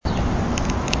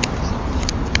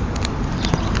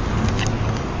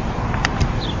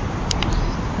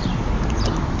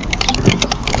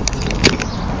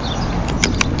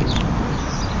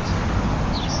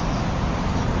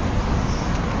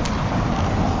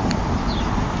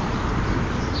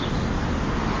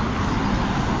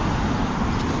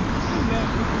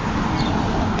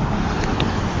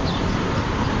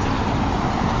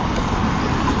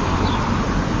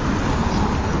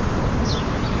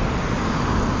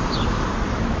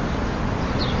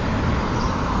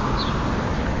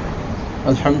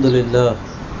الحمد لله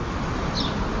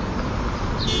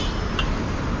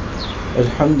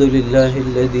الحمد لله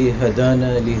الذي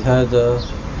هدانا لهذا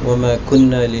وما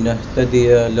كنا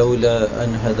لنهتدي لولا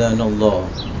أن هدانا الله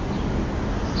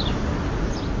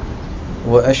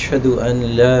وأشهد أن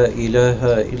لا إله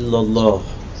إلا الله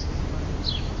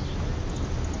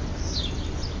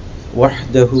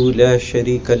وحده لا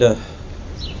شريك له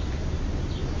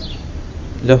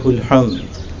له الحمد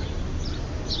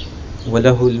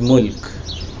وله الملك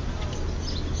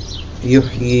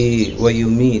يحيي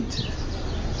ويميت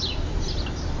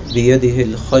بيده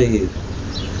الخير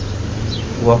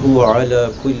وهو على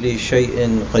كل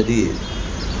شيء قدير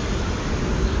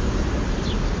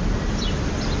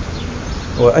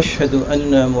وأشهد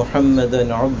أن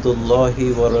محمدًا عبد الله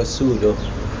ورسوله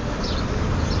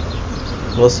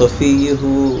وصفيه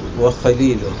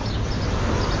وخليله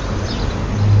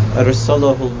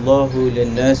أرسله الله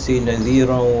للناس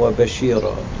نذيرا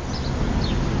وبشيرا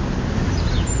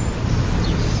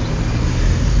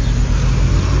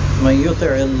من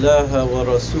يطع الله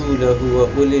ورسوله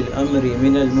وأولي الأمر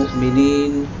من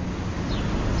المؤمنين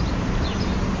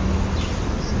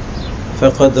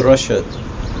فقد رشد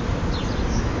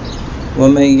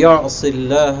ومن يعص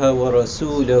الله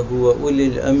ورسوله وأولي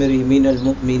الأمر من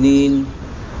المؤمنين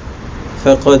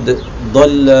فقد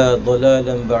ضل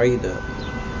ضلالا بعيدا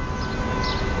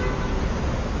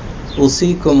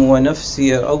أوصيكم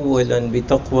ونفسي أولا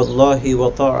بتقوى الله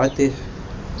وطاعته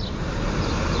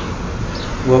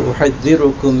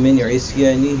وأحذركم من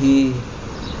عصيانه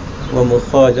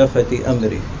ومخالفة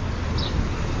أمره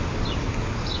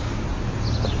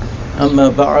أما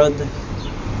بعد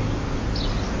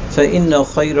فإن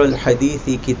خير الحديث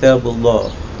كتاب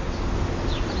الله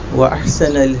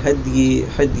وأحسن الهدي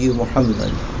هدي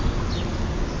محمد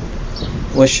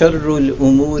وشر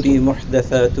الأمور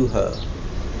محدثاتها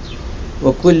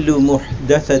وكل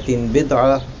محدثة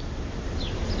بدعة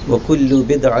وكل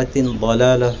بدعة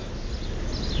ضلالة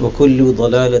وكل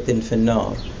ضلالة في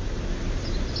النار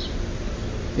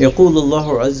يقول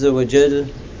الله عز وجل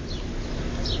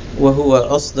وهو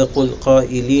أصدق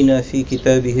القائلين في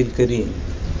كتابه الكريم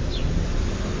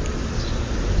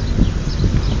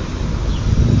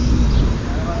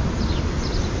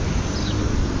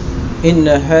إن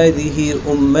هذه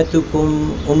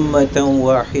أمتكم أمة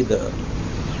واحدة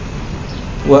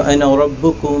وأنا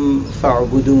ربكم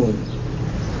فاعبدون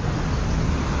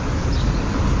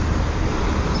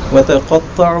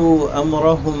وتقطعوا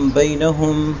أمرهم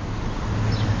بينهم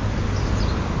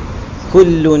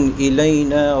كل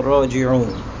إلينا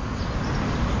راجعون.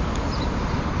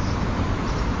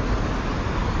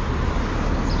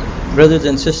 Brothers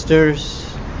and sisters,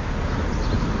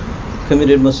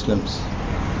 committed Muslims,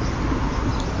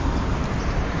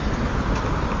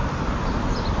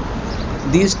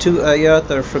 these two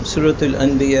ayat are from Surah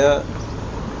Al-Anbiya,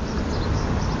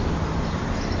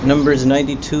 numbers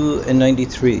 92 and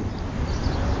 93.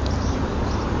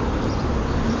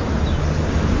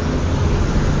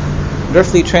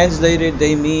 Roughly translated,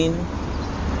 they mean,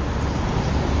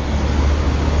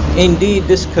 indeed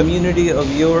this community of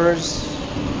yours,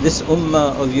 this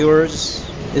ummah of yours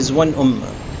is one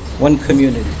ummah, one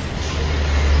community.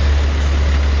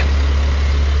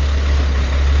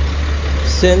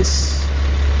 Since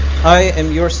I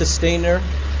am your sustainer,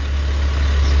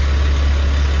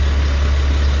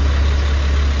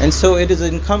 and so it is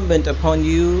incumbent upon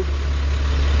you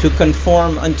to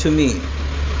conform unto me.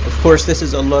 Of course, this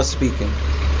is Allah speaking.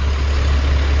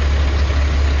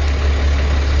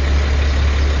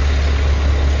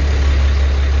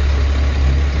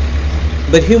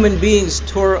 But human beings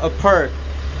tore apart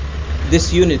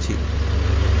this unity,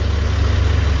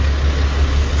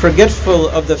 forgetful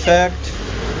of the fact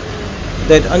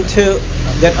that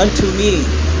unto me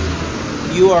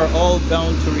you are all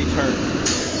bound to return.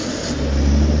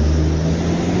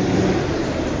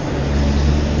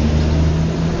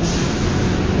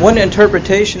 One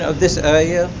interpretation of this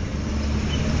ayah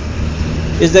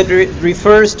is that it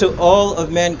refers to all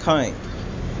of mankind,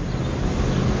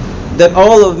 that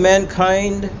all of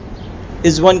mankind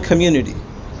is one community.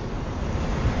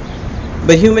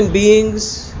 But human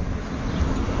beings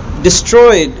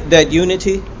destroyed that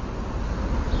unity,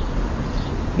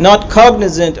 not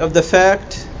cognizant of the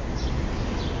fact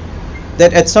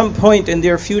that at some point in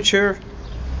their future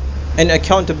an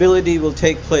accountability will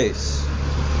take place.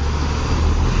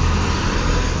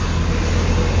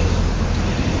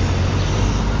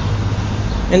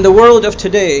 In the world of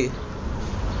today,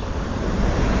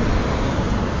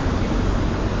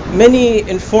 many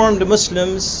informed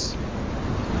Muslims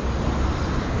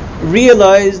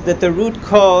realize that the root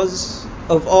cause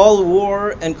of all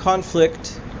war and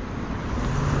conflict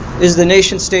is the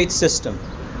nation-state system.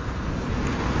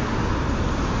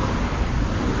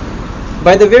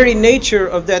 By the very nature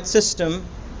of that system,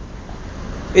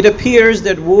 it appears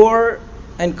that war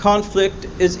and conflict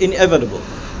is inevitable.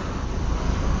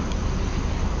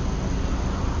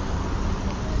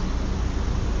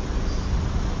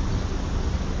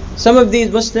 Some of these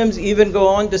Muslims even go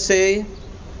on to say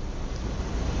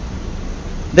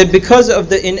that because of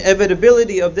the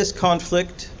inevitability of this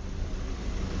conflict,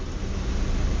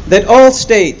 that all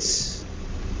states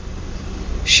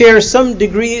share some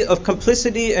degree of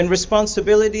complicity and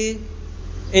responsibility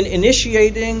in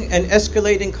initiating and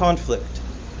escalating conflict.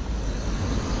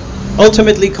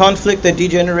 Ultimately, conflict that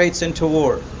degenerates into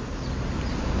war.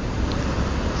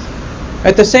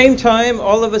 At the same time,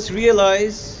 all of us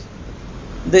realize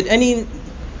that any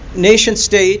nation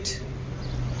state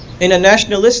in a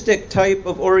nationalistic type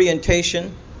of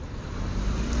orientation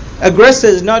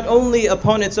aggresses not only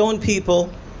upon its own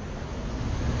people,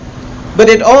 but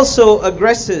it also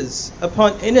aggresses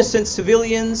upon innocent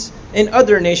civilians in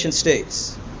other nation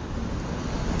states.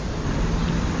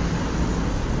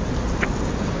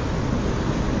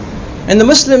 And the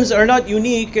Muslims are not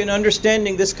unique in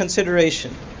understanding this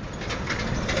consideration.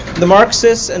 The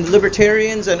Marxists and the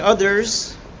libertarians and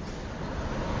others,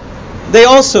 they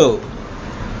also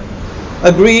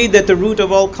agree that the root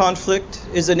of all conflict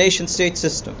is a nation-state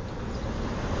system.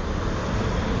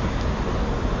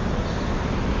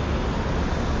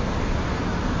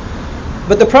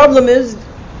 But the problem is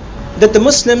that the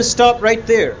Muslims stop right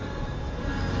there.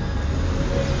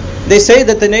 They say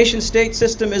that the nation-state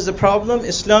system is the problem,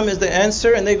 Islam is the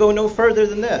answer, and they go no further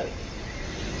than that.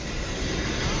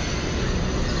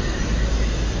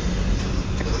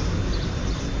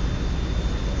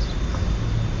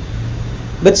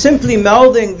 But simply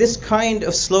mouthing this kind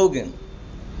of slogan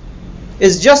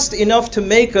is just enough to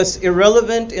make us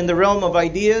irrelevant in the realm of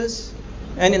ideas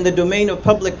and in the domain of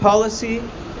public policy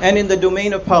and in the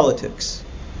domain of politics.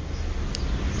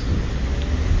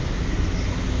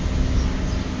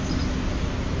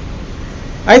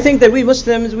 I think that we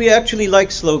Muslims, we actually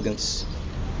like slogans.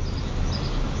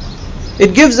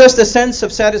 It gives us the sense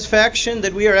of satisfaction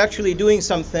that we are actually doing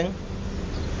something.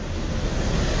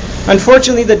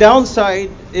 Unfortunately, the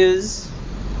downside is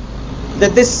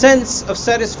that this sense of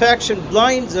satisfaction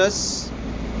blinds us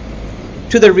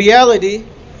to the reality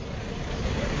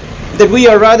that we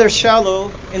are rather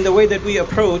shallow in the way that we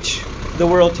approach the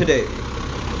world today.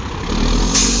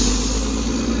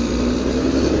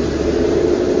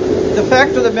 The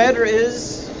fact of the matter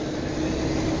is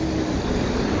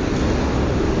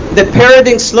that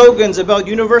parroting slogans about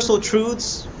universal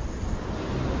truths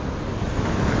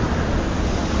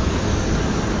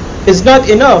is not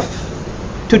enough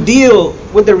to deal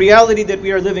with the reality that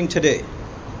we are living today.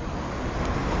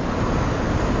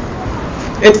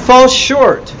 It falls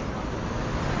short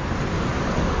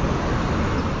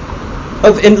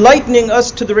of enlightening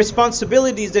us to the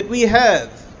responsibilities that we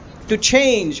have to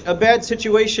change a bad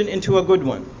situation into a good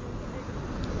one.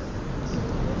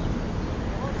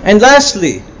 And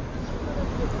lastly,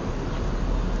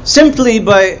 simply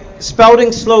by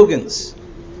spouting slogans,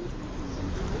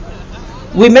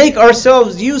 we make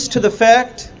ourselves used to the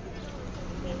fact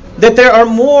that there are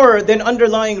more than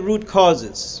underlying root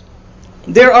causes.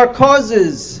 There are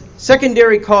causes,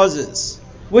 secondary causes,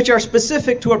 which are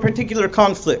specific to a particular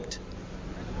conflict.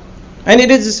 And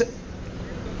it is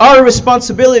our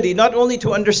responsibility not only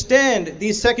to understand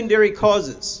these secondary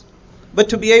causes, but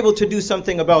to be able to do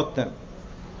something about them.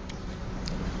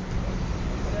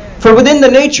 For within the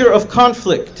nature of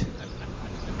conflict,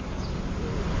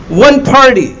 one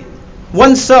party,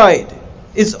 one side,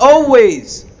 is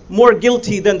always more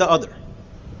guilty than the other.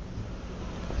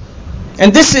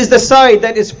 And this is the side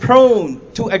that is prone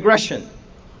to aggression.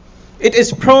 It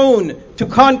is prone to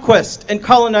conquest and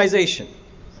colonization.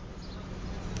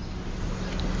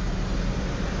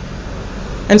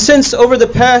 And since over the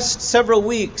past several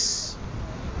weeks,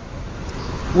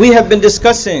 we have been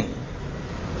discussing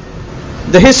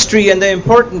the history and the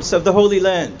importance of the Holy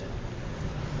Land,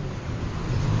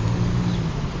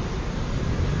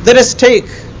 let us take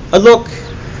a look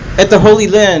at the Holy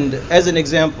Land as an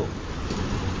example.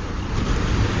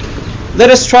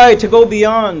 Let us try to go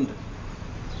beyond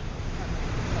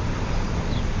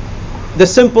the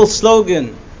simple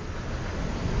slogan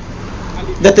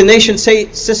that the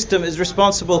nation-state system is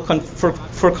responsible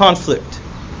for conflict.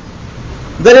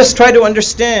 Let us try to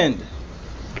understand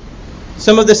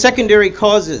some of the secondary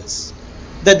causes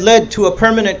that led to a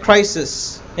permanent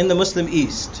crisis in the Muslim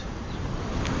East.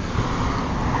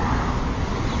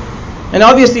 And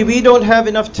obviously we don't have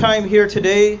enough time here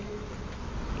today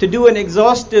to do an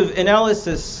exhaustive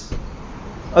analysis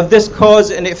of this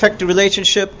cause and effect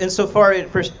relationship insofar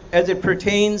as it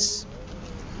pertains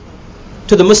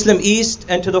to the Muslim East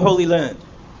and to the Holy Land.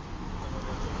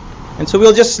 And so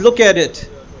we'll just look at it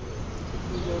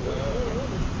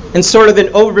in sort of an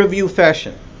overview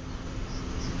fashion.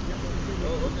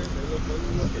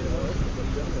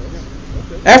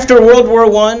 After World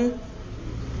War I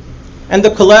and the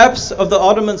collapse of the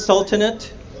Ottoman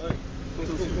Sultanate,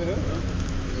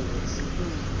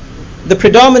 the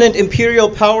predominant imperial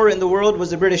power in the world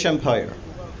was the British Empire.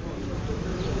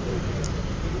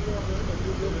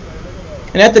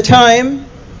 And at the time,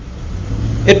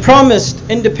 it promised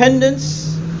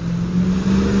independence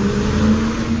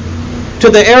to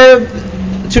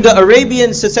the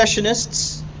Arabian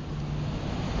secessionists.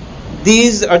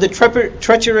 These are the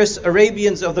treacherous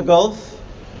Arabians of the Gulf.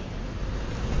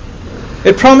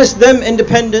 It promised them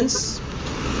independence,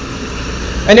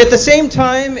 and at the same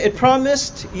time it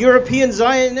promised European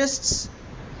Zionists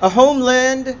a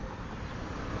homeland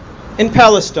in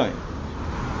Palestine.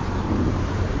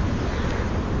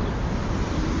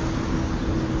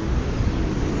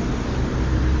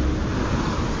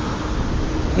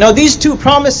 Now these two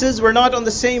promises were not on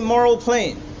the same moral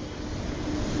plane.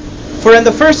 For in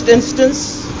the first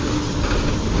instance,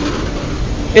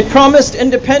 it promised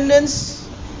independence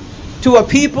to a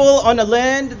people on a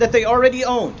land that they already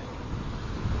owned.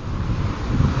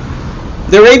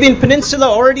 The Arabian Peninsula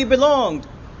already belonged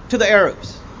to the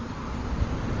Arabs.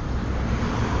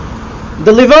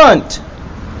 The Levant,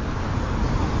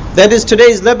 that is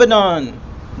today's Lebanon,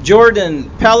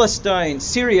 Jordan, Palestine,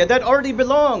 Syria, that already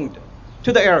belonged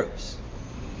to the Arabs.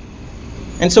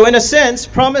 And so in a sense,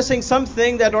 promising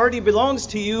something that already belongs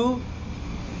to you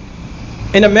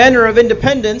in a manner of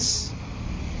independence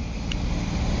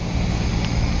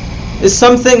is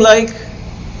something like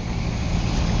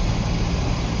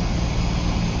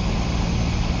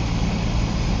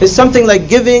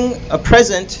giving a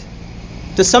present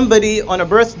to somebody on a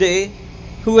birthday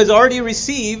who has already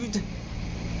received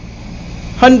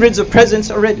hundreds of presents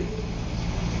already.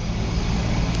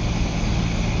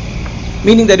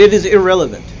 Meaning that it is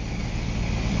irrelevant.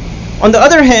 On the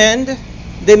other hand,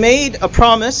 they made a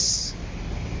promise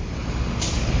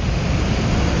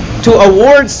to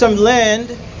award some land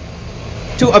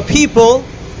to a people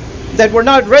that were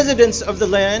not residents of the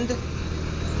land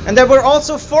and that were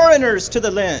also foreigners to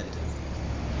the land.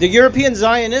 The European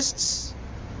Zionists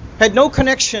had no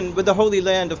connection with the Holy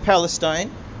Land of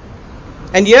Palestine,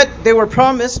 and yet they were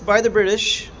promised by the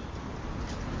British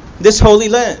this Holy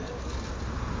Land.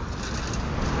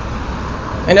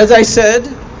 And as I said,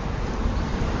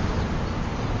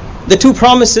 the two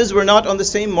promises were not on the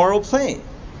same moral plane.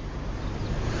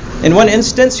 In one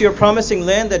instance, you're promising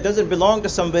land that doesn't belong to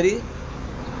somebody,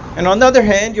 and on the other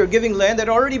hand, you're giving land that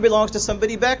already belongs to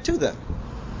somebody back to them.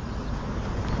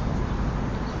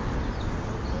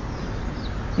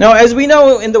 Now, as we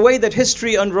know in the way that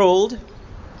history unrolled,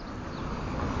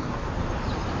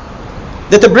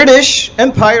 that the British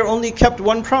Empire only kept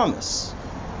one promise.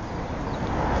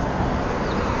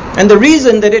 And the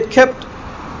reason that it kept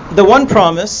the one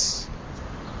promise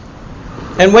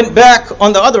and went back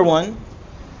on the other one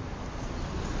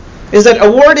is that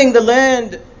awarding the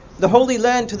land, the Holy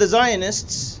Land, to the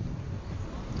Zionists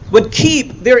would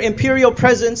keep their imperial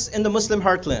presence in the Muslim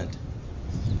heartland.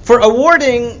 For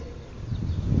awarding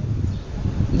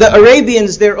the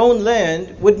Arabians their own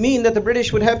land would mean that the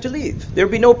British would have to leave. There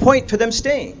would be no point to them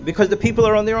staying because the people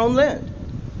are on their own land.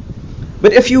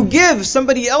 But if you give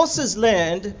somebody else's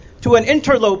land to an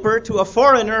interloper, to a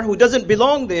foreigner who doesn't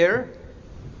belong there,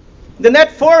 then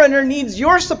that foreigner needs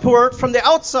your support from the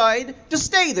outside to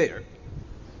stay there.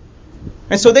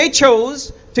 And so they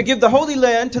chose to give the Holy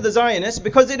Land to the Zionists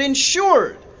because it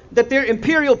ensured that their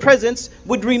imperial presence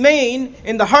would remain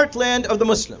in the heartland of the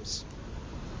Muslims.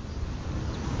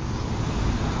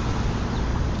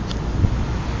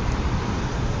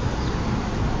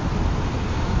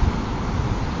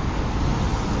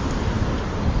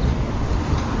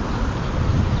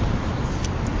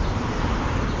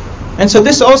 And so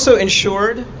this also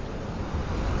ensured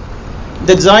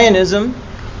that Zionism,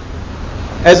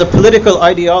 as a political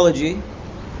ideology,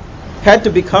 had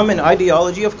to become an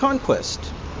ideology of conquest.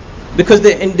 Because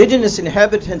the indigenous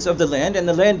inhabitants of the land, and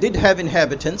the land did have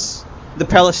inhabitants, the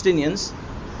Palestinians,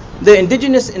 the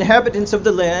indigenous inhabitants of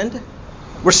the land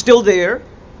were still there.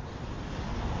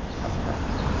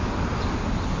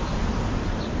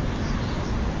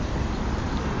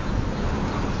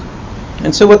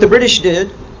 And so what the British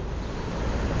did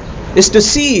is to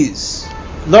seize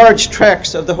large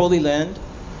tracts of the Holy Land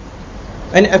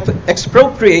and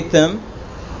expropriate them,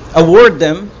 award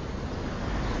them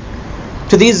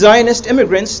to these Zionist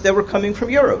immigrants that were coming from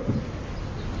Europe.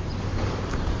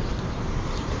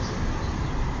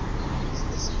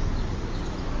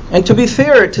 And to be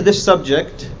fair to this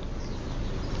subject,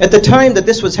 at the time that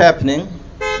this was happening,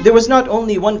 there was not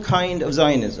only one kind of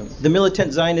Zionism, the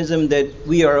militant Zionism that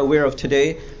we are aware of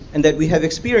today and that we have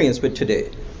experience with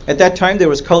today. At that time, there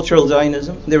was cultural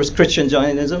Zionism, there was Christian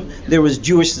Zionism, there was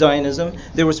Jewish Zionism,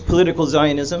 there was political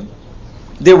Zionism,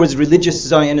 there was religious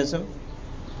Zionism.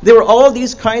 There were all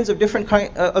these kinds of different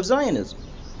kinds of Zionism.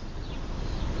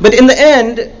 But in the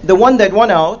end, the one that won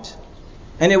out,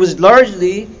 and it was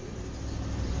largely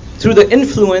through the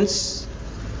influence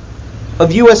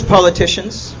of U.S.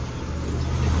 politicians,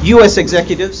 U.S.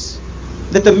 executives,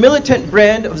 that the militant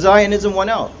brand of Zionism won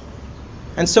out.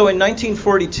 And so in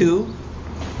 1942,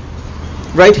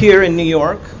 right here in New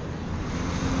York,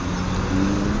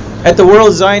 at the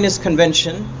World Zionist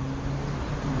Convention,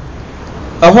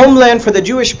 a homeland for the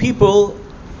Jewish people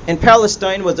in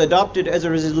Palestine was adopted as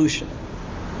a resolution.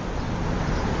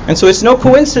 And so it's no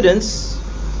coincidence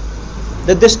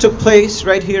that this took place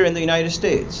right here in the United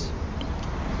States.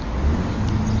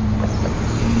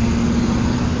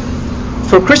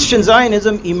 For Christian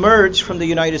Zionism emerged from the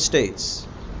United States.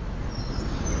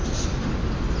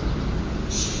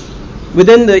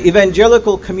 Within the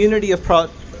evangelical community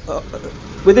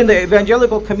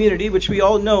which we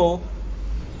all know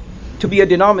to be a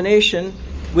denomination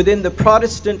within the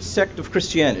Protestant sect of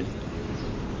Christianity.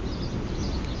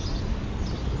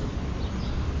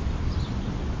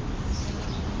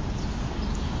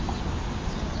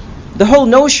 The whole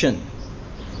notion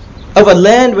of a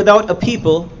land without a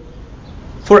people,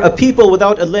 for a people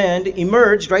without a land,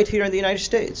 emerged right here in the United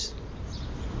States.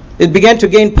 It began to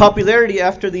gain popularity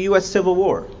after the U.S. Civil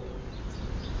War.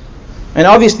 And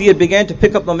obviously it began to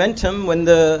pick up momentum when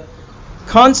the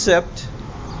concept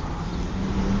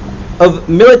of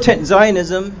militant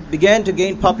Zionism began to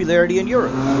gain popularity in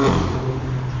Europe.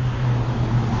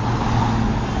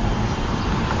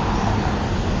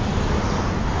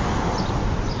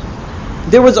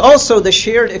 There was also the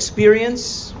shared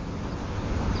experience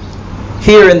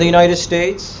here in the United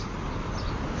States,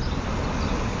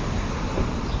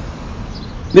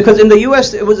 because in the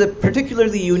US it was a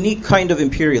particularly unique kind of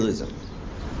imperialism.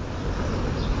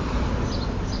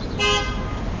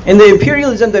 In the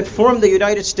imperialism that formed the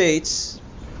United States,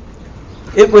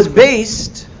 it was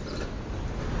based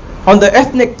on the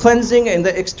ethnic cleansing and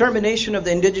the extermination of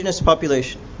the indigenous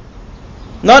population.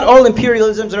 Not all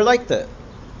imperialisms are like that.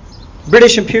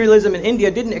 British imperialism in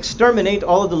India didn't exterminate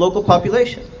all of the local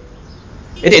population.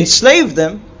 It enslaved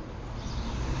them,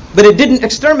 but it didn't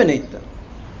exterminate them.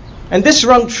 And this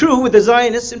rung true with the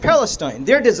Zionists in Palestine.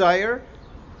 Their desire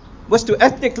was to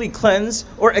ethnically cleanse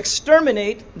or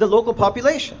exterminate the local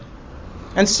population.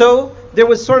 And so there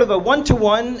was sort of a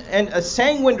one-to-one and a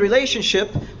sanguine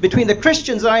relationship between the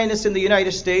Christian Zionists in the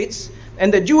United States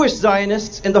and the Jewish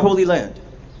Zionists in the Holy Land,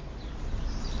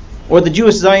 or the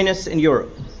Jewish Zionists in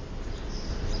Europe.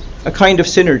 A kind of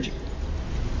synergy.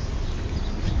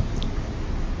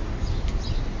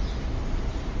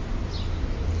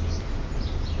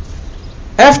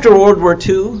 After World War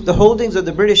II, the holdings of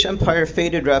the British Empire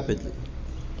faded rapidly.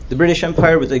 The British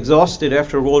Empire was exhausted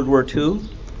after World War II,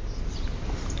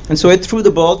 and so it threw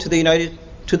the ball to the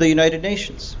United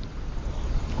Nations.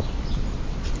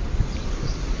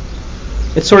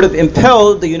 It sort of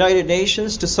impelled the United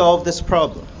Nations to solve this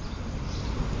problem.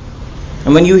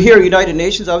 And when you hear United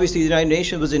Nations, obviously the United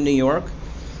Nations was in New York.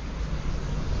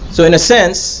 So in a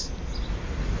sense,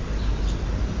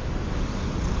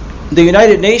 the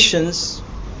United Nations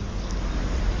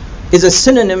is a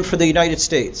synonym for the United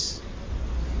States.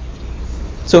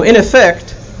 So in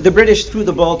effect, the British threw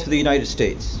the ball to the United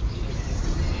States.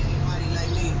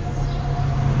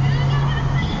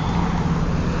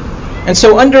 And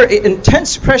so under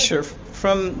intense pressure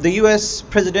from the US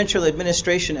presidential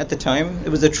administration at the time, it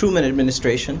was the Truman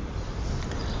administration,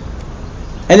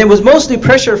 and it was mostly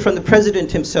pressure from the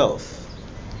president himself,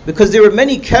 because there were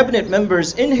many cabinet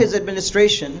members in his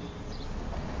administration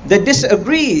that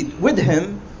disagreed with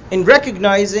him in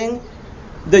recognizing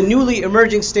the newly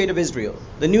emerging state of Israel,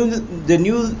 the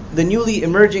newly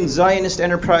emerging Zionist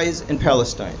enterprise in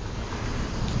Palestine.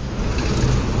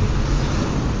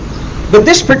 But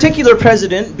this particular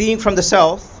president, being from the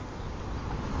South,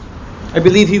 I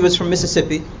believe he was from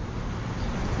Mississippi,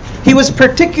 he was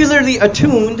particularly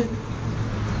attuned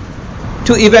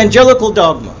to evangelical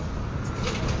dogma.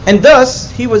 And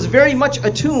thus, he was very much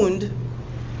attuned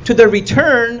to the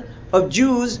return of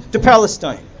Jews to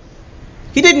Palestine.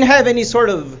 He didn't have any sort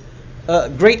of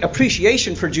great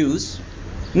appreciation for Jews,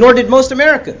 nor did most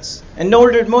Americans, and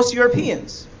nor did most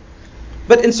Europeans.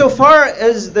 But insofar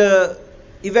as the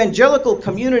evangelical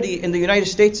community in the United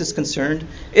States is concerned,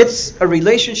 it's a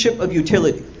relationship of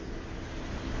utility.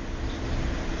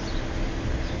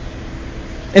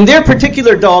 In their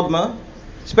particular dogma,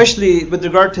 especially with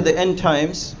regard to the end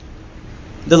times,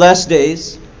 the last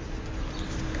days,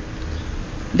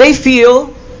 they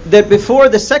feel that before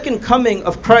the second coming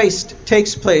of Christ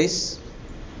takes place,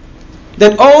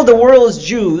 that all the world's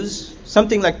Jews,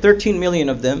 something like 13 million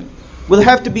of them, will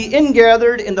have to be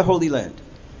ingathered in the Holy Land.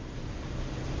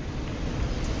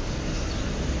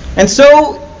 And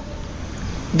so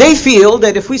they feel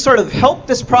that if we sort of help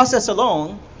this process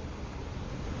along,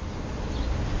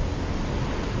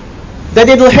 that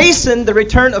it will hasten the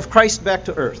return of Christ back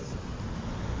to earth.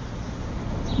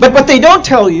 But what they don't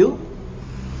tell you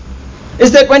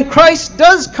is that when Christ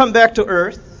does come back to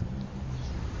earth,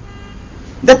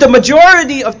 that the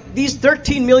majority of these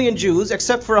 13 million Jews,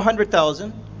 except for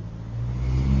 100,000,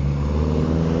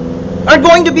 are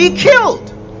going to be killed.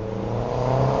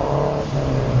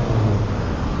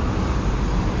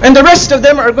 And the rest of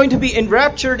them are going to be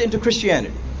enraptured into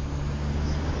Christianity.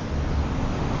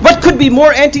 What could be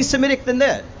more anti-Semitic than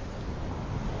that?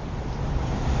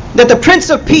 That the Prince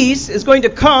of Peace is going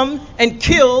to come and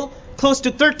kill close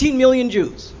to 13 million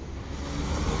Jews.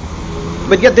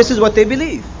 But yet this is what they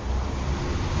believe.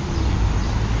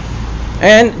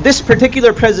 And this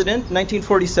particular president,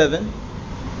 1947,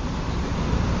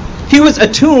 he was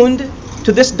attuned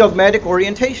to this dogmatic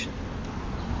orientation.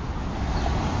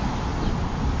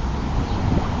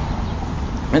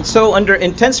 And so under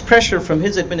intense pressure from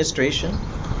his administration,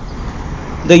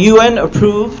 the UN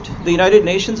approved, the United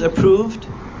Nations approved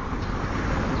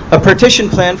a partition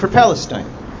plan for Palestine.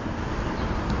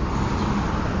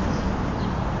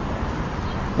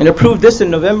 And approved this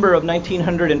in November of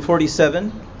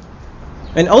 1947.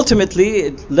 And ultimately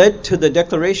it led to the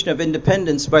Declaration of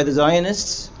Independence by the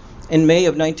Zionists in May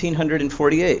of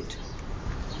 1948.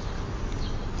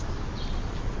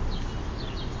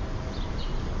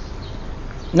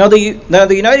 Now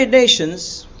the United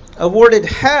Nations awarded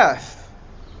half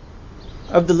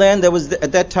of the land that was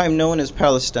at that time known as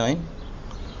Palestine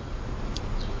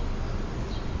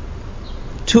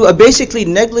to a basically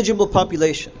negligible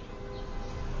population.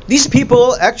 These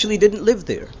people actually didn't live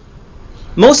there.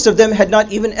 Most of them had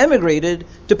not even emigrated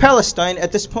to Palestine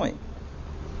at this point.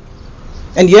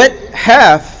 And yet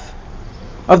half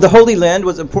of the Holy Land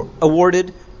was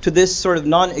awarded to this sort of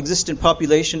non-existent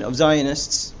population of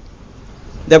Zionists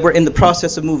that were in the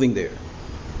process of moving there.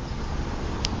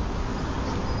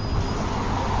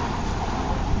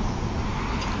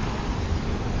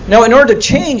 Now, in order to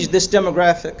change this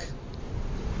demographic,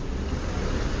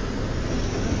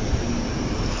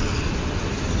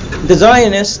 the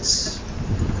Zionists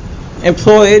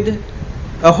employed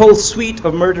a whole suite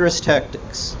of murderous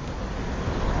tactics.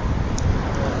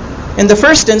 In the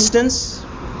first instance,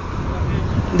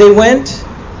 they went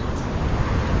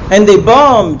and they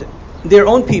bombed their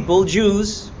own people,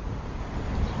 Jews,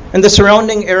 and the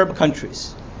surrounding Arab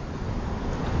countries.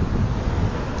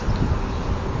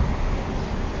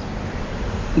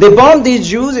 They bombed these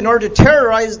Jews in order to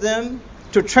terrorize them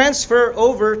to transfer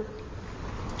over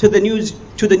to the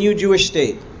new Jewish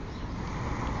state.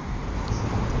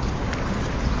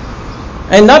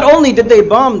 And not only did they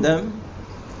bomb them,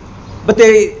 but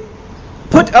they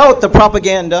put out the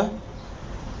propaganda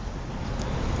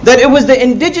that it was the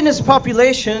indigenous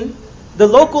population, the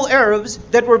local Arabs,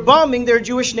 that were bombing their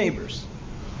Jewish neighbors.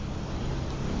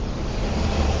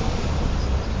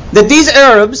 That these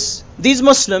Arabs, these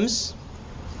Muslims,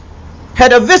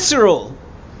 had a visceral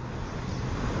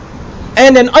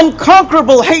and an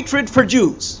unconquerable hatred for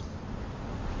Jews.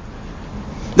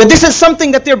 That this is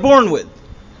something that they're born with.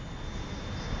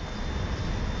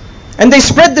 And they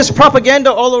spread this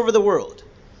propaganda all over the world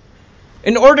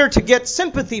in order to get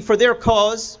sympathy for their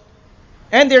cause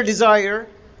and their desire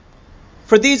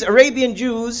for these Arabian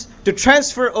Jews to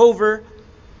transfer over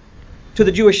to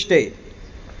the Jewish state.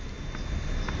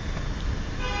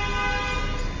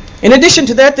 In addition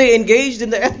to that, they engaged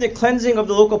in the ethnic cleansing of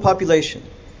the local population.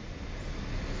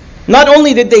 Not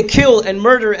only did they kill and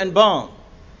murder and bomb,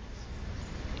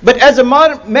 but as a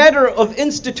matter of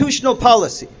institutional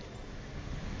policy,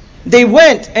 they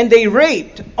went and they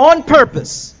raped on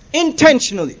purpose,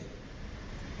 intentionally,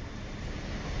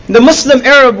 the Muslim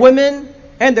Arab women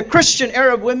and the Christian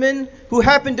Arab women who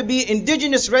happened to be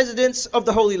indigenous residents of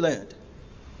the Holy Land.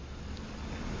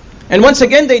 And once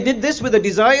again, they did this with a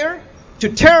desire to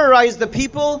terrorize the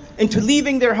people into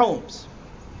leaving their homes.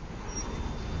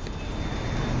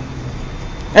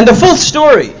 And the full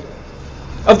story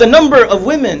of the number of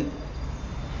women,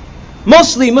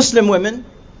 mostly Muslim women,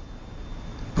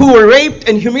 who were raped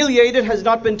and humiliated has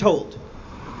not been told.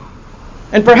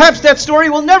 And perhaps that story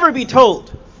will never be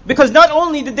told, because not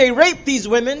only did they rape these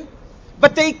women,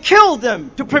 but they killed them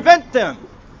to prevent them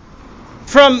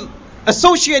from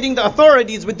associating the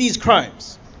authorities with these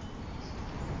crimes.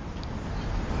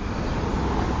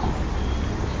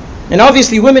 And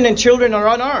obviously women and children are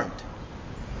unarmed.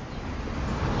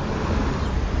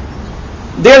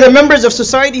 They are the members of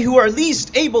society who are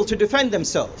least able to defend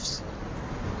themselves.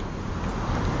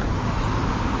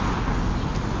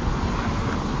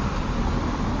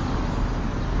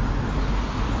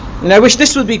 And I wish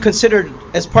this would be considered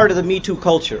as part of the Me Too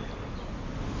culture,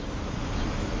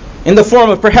 in the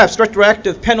form of perhaps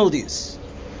retroactive penalties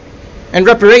and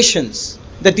reparations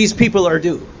that these people are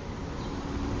due.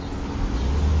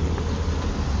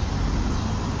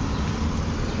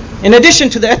 In addition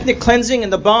to the ethnic cleansing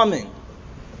and the bombing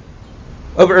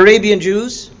of Arabian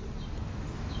Jews,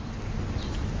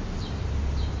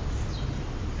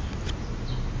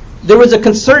 there was a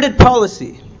concerted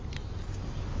policy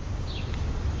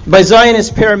by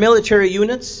Zionist paramilitary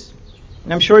units,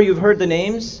 and I'm sure you've heard the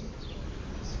names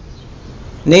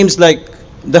like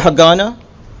the Haganah,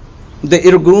 the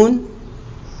Irgun,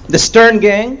 the Stern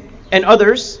Gang, and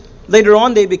others. Later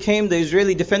on they became the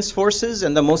Israeli Defense Forces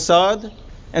and the Mossad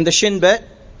and the Shin Bet.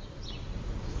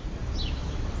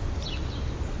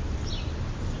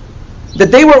 That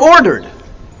they were ordered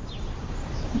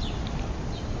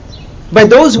by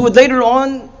those who would later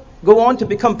on go on to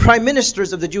become prime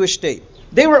ministers of the Jewish state.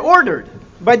 They were ordered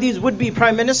by these would-be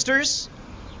prime ministers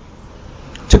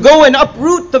to go and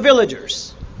uproot the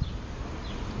villagers,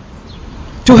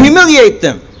 to humiliate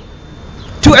them,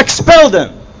 to expel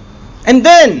them, and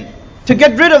then to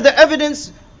get rid of the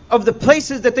evidence of the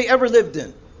places that they ever lived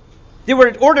in. They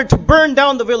were ordered to burn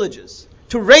down the villages,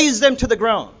 to raze them to the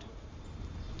ground.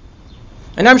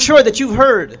 And I'm sure that you've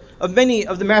heard of many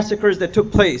of the massacres that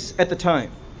took place at the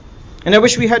time. And I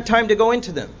wish we had time to go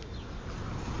into them.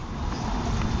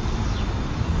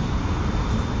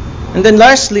 And then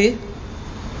lastly,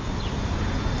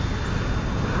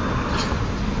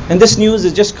 and this news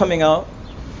is just coming out,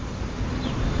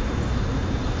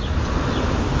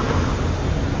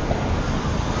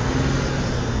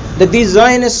 that these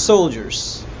Zionist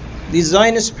soldiers, these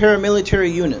Zionist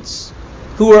paramilitary units,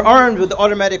 who were armed with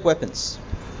automatic weapons,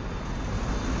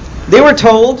 they were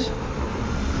told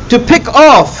to pick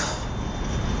off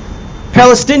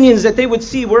Palestinians that they would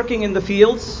see working in the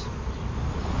fields,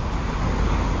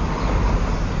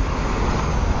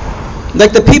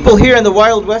 like the people here in the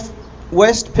Wild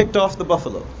West picked off the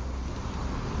buffalo.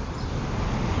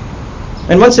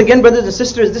 And once again, brothers and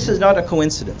sisters, this is not a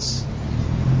coincidence.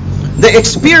 The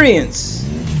experience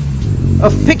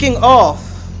of picking off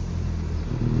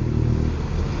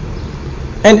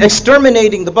and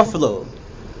exterminating the buffalo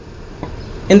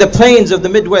in the plains of the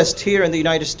Midwest here in the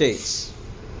United States,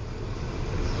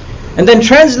 and then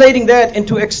translating that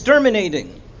into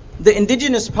exterminating the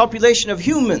indigenous population of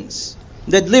humans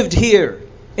that lived here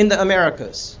in the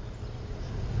Americas.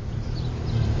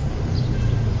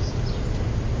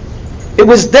 It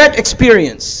was that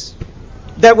experience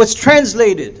that was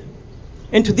translated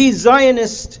into these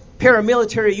Zionist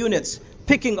paramilitary units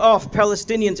picking off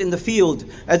Palestinians in the field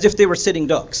as if they were sitting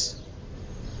ducks.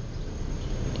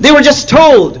 They were just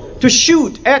told to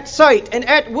shoot at sight and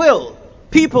at will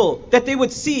people that they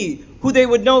would see who they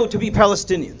would know to be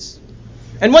Palestinians.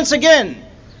 And once again,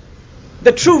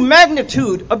 the true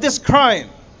magnitude of this crime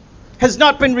has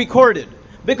not been recorded,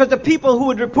 because the people who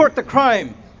would report the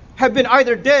crime have been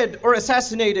either dead or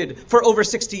assassinated for over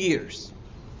 60 years.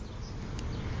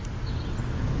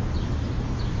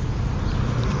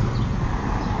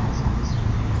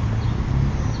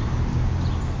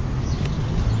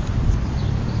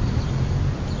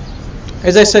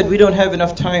 As I said, we don't have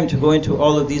enough time to go into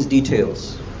all of these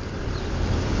details.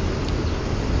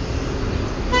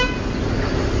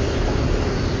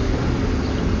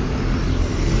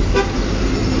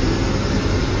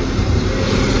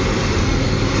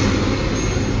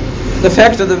 The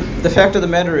fact of the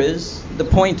matter is, the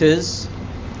point is,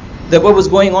 that what was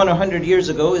going on 100 years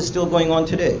ago is still going on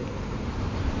today.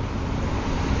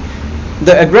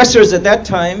 The aggressors at that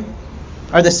time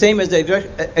are the same as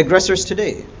the aggressors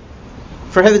today.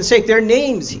 For heaven's sake, their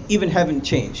names even haven't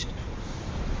changed.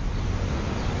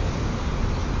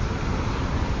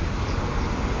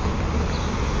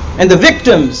 And the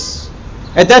victims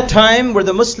at that time were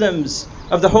the Muslims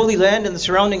of the Holy Land and the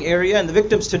surrounding area, and the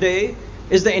victims today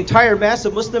is the entire mass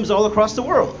of Muslims all across the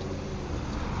world.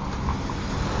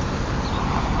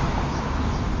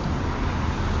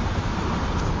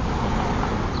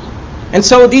 And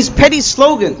so these petty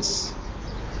slogans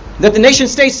that the nation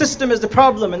state system is the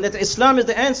problem and that Islam is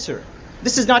the answer.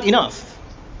 This is not enough.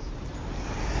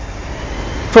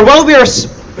 For while we are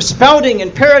spouting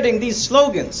and parroting these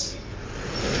slogans,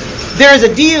 there is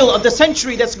a deal of the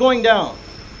century that's going down.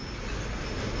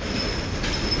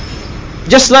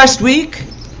 Just last week,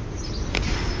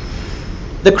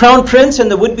 the crown prince and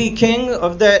the would-be king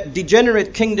of that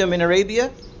degenerate kingdom in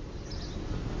Arabia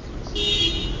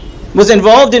was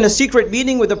involved in a secret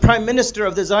meeting with the prime minister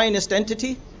of the Zionist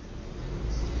entity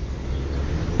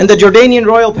in the Jordanian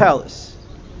royal palace.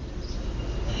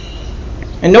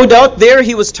 And no doubt there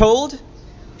he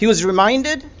was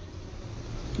reminded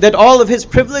that all of his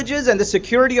privileges and the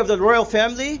security of the royal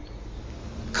family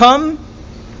come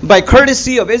by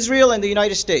courtesy of Israel and the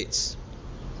United States.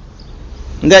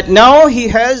 And that now he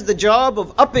has the job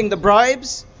of upping the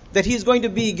bribes that he's going to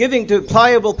be giving to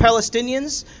pliable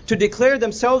Palestinians to declare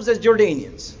themselves as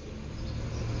Jordanians.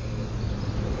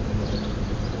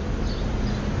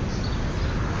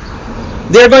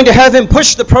 They're going to have him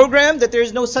push the program that there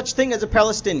is no such thing as a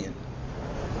Palestinian.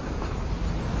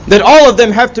 That all of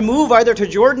them have to move either to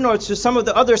Jordan or to some of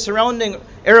the other surrounding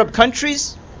Arab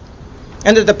countries,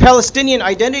 and that the Palestinian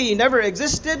identity never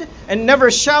existed and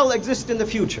never shall exist in the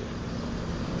future.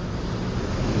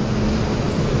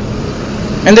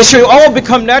 And they should all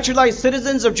become naturalized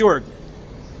citizens of Jordan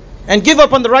and give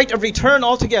up on the right of return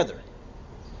altogether.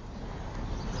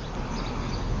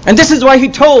 And this is why he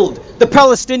told the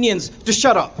Palestinians to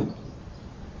shut up.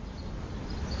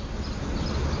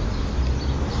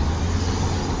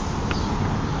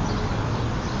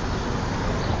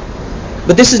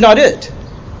 But this is not it.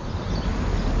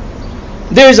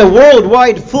 There is a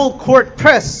worldwide full court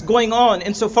press going on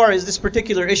insofar as this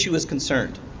particular issue is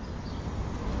concerned.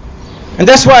 And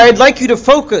that's why I'd like you to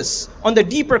focus on the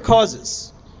deeper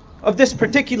causes of this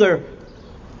particular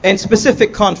and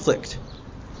specific conflict.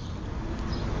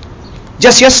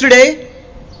 Just yesterday,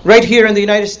 right here in the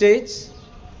United States,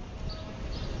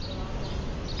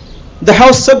 the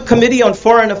House Subcommittee on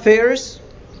Foreign Affairs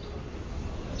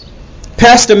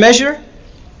passed a measure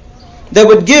that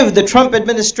would give the Trump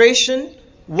administration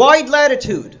wide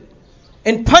latitude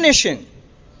in punishing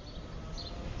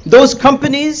those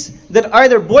companies that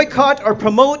either boycott or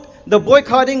promote the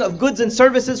boycotting of goods and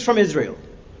services from Israel.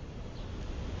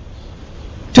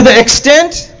 To the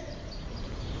extent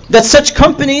that such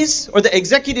companies, or the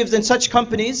executives in such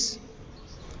companies,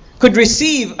 could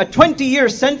receive a 20-year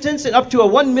sentence and up to a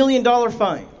 $1 million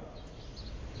fine.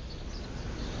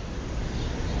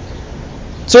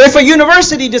 So if a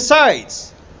university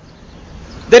decides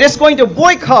that it's going to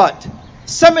boycott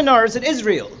seminars in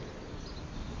Israel,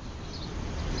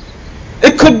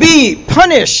 it could be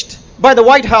punished by the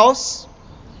White House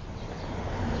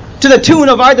to the tune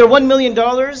of either $1 million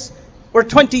or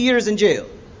 20 years in jail.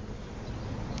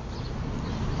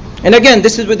 And again,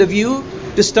 this is with a view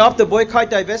to stop the boycott,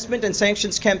 divestment, and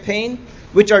sanctions campaign,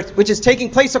 which is taking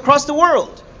place across the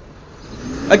world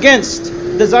against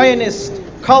the Zionist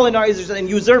colonizers and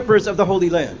usurpers of the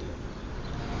Holy Land.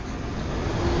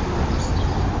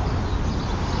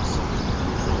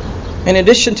 In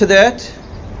addition to that,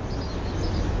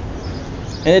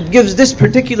 and it gives this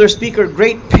particular speaker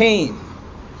great pain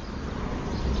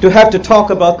to have to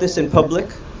talk about this in public.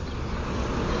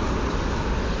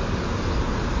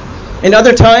 In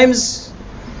other times,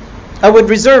 I would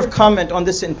reserve comment on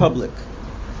this in public.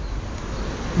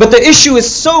 But the issue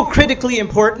is so critically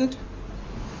important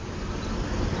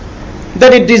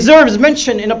that it deserves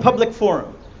mention in a public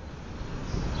forum,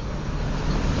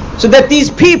 so that these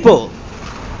people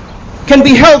can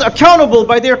be held accountable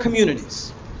by their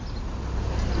communities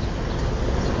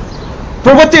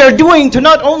for what they are doing to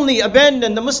not only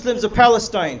abandon the Muslims of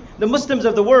Palestine, the Muslims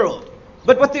of the world,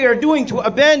 but what they are doing to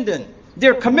abandon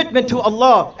their commitment to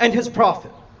Allah and His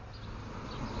Prophet.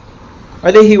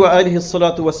 Alayhi wa alihi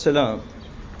salatu wassalam.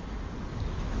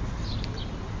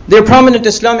 They're prominent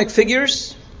Islamic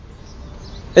figures.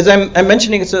 As I'm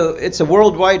mentioning, it's a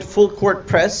worldwide full court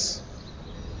press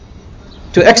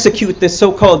to execute this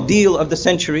so-called deal of the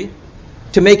century,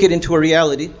 to make it into a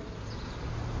reality.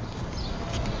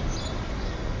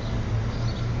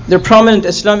 There are prominent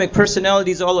Islamic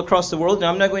personalities all across the world. Now,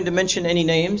 I'm not going to mention any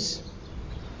names.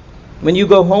 When you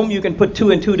go home, you can put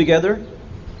two and two together.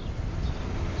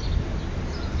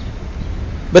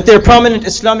 But there are prominent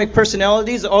Islamic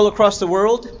personalities all across the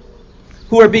world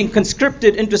who are being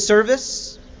conscripted into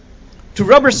service to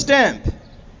rubber stamp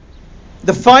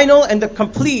the final and the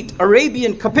complete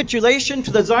Arabian capitulation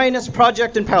to the Zionist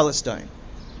project in Palestine.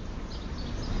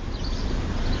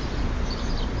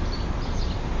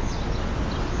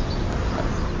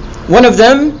 One of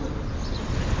them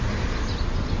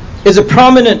is a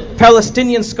prominent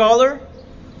Palestinian scholar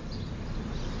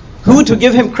who, to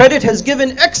give him credit, has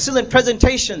given excellent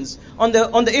presentations on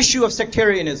the issue of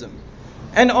sectarianism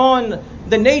and on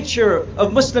the nature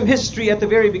of Muslim history at the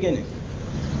very beginning.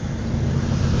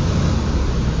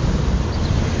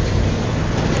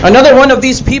 Another one of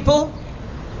these people,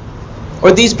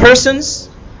 or these persons,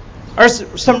 are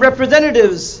some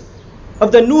representatives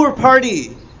of the Noor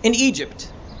party in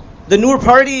Egypt. The Noor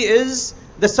party is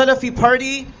the Salafi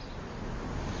party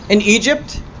in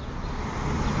Egypt,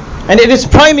 and it is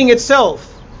priming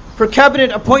itself for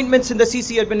cabinet appointments in the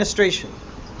Sisi administration.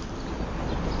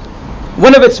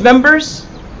 One of its members,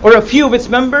 or a few of its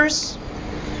members,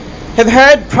 have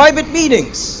had private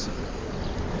meetings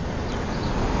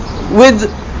with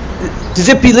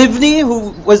Tzipi Livni,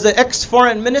 who was the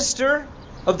ex-foreign minister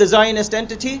of the Zionist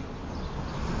entity.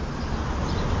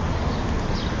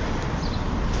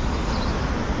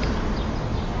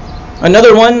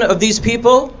 Another one of these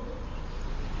people,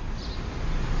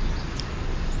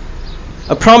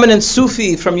 a prominent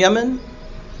Sufi from Yemen,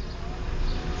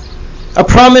 a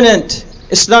prominent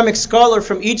Islamic scholar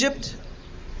from Egypt,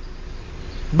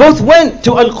 both went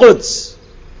to Al-Quds,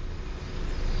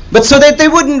 but so that they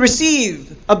wouldn't receive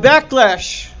a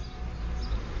backlash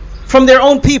from their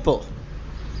own people,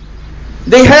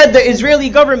 they had the Israeli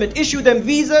government issue them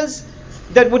visas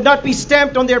that would not be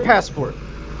stamped on their passport.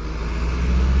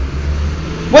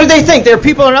 What did they think? Their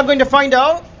people are not going to find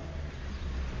out?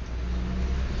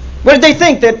 What did they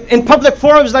think? That in public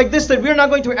forums like this, that we're not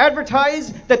going to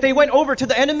advertise that they went over to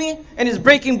the enemy and is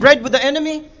breaking bread with the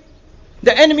enemy?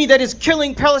 The enemy that is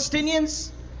killing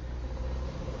Palestinians?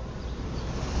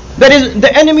 That is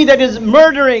the enemy that is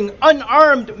murdering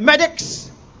unarmed medics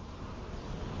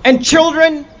and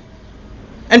children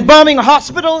and bombing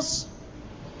hospitals?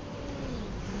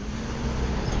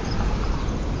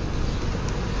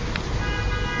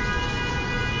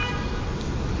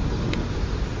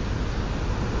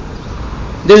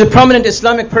 There's a prominent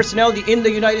Islamic personality in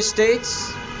the United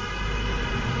States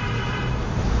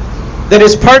that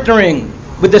is partnering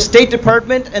with the State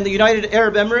Department and the United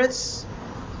Arab Emirates,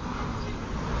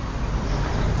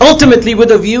 ultimately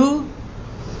with a view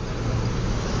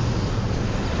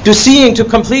to seeing to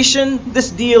completion this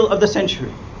deal of the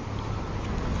century.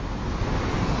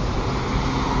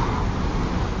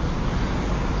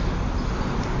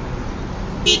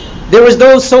 There was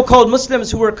those so-called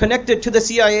Muslims who were connected to the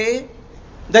CIA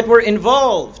that were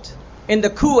involved in the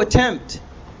coup attempt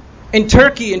in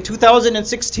Turkey in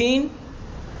 2016.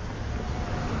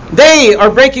 They are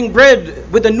breaking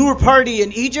bread with the Noor party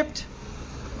in Egypt,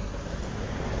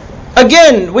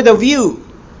 again with a view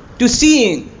to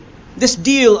seeing this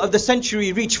deal of the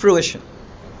century reach fruition.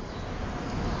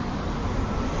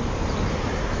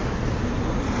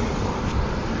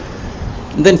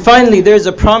 And then finally, there's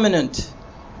a prominent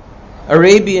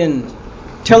Arabian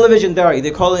television da'i. They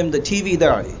call him the TV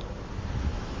da'i.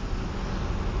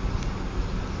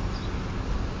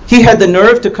 He had the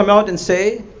nerve to come out and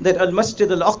say that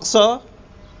Al-Masjid Al-Aqsa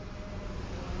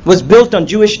was built on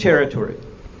Jewish territory.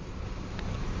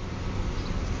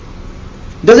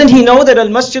 Doesn't he know that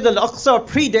Al-Masjid Al-Aqsa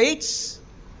predates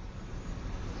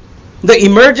the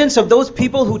emergence of those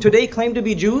people who today claim to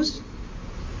be Jews?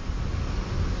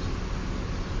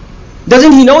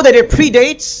 Doesn't he know that it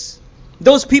predates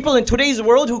those people in today's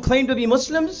world who claim to be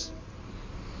Muslims?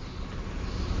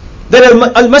 That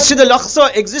Al-Masjid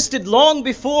Al-Aqsa existed long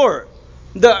before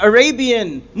the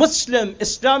Arabian Muslim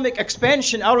Islamic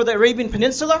expansion out of the Arabian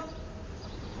Peninsula?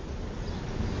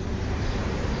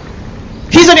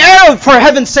 He's an Arab, for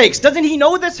heaven's sakes. Doesn't he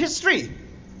know this history?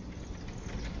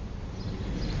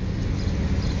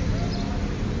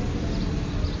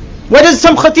 Why does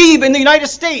some khatib in the United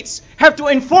States have to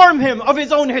inform him of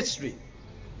his own history?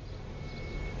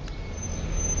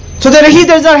 So that he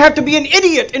does not have to be an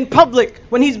idiot in public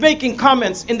when he's making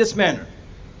comments in this manner.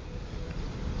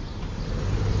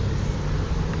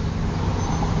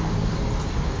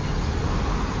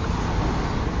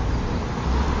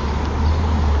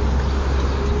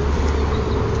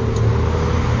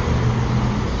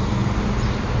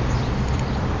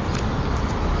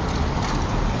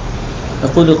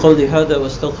 أقول قولي هذا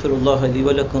واستغفر الله لي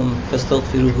ولكم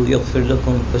فاستغفروه يغفر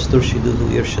لكم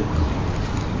فاسترشدوه يرشدكم.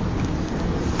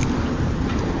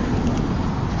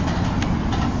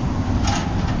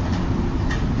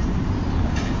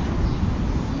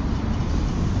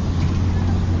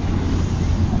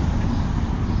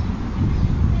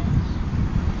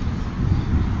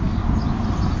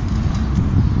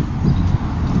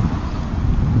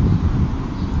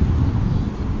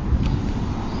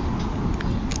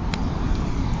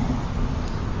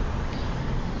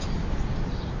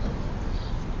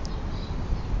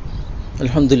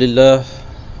 Alhamdulillah,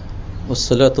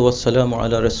 wassalatu wassalamu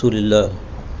ala Rasulillah.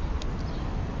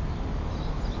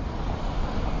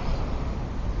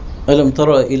 ألم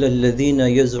تر إلى الذين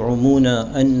يزعمون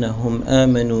أنهم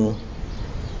آمنوا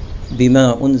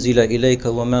بما أنزل إليك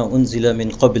وما أنزل من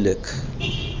قبلك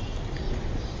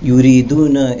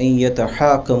يريدون أن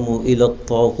يتحاكموا إلى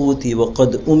الطاغوت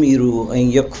وقد أمروا أن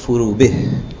يكفروا به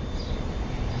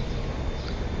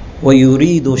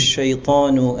ويريد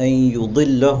الشيطان أن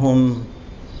يضلهم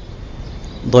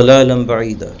ضلالا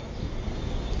بعيدا.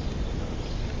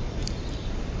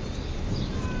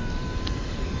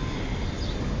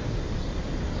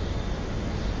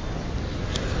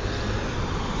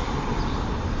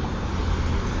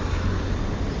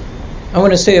 I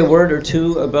want to say a word or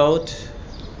two about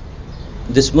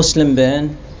this Muslim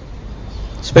ban,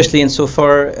 especially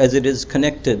insofar as it is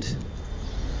connected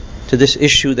to this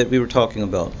issue that we were talking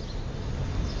about.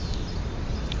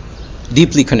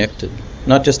 Deeply connected,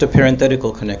 not just a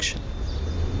parenthetical connection.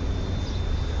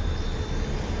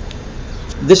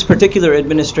 This particular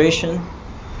administration,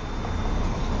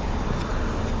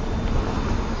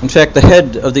 in fact, the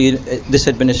head of this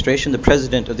administration, the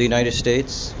President of the United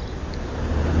States,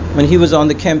 when he was on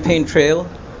the campaign trail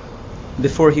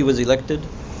before he was elected,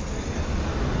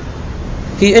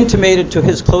 he intimated to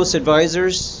his close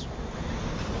advisors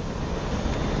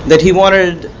that he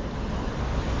wanted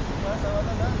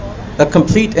a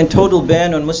complete and total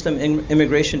ban on Muslim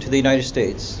immigration to the United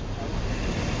States.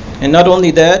 And not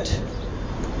only that,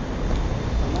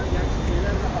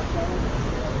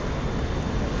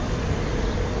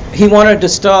 he wanted to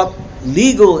stop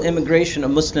legal immigration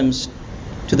of Muslims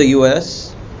to the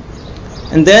US.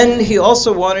 And then he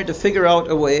also wanted to figure out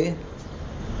a way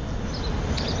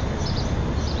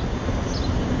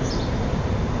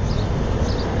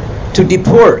to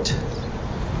deport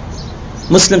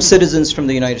Muslim citizens from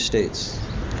the United States.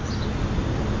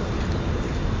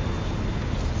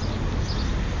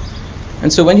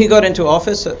 And so when he got into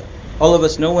office, all of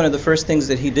us know one of the first things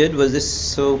that he did was this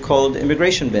so-called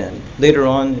immigration ban. Later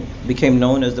on, it became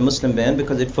known as the Muslim ban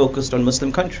because it focused on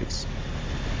Muslim countries.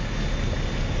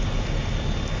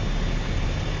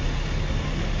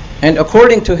 And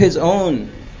according to his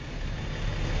own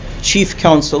chief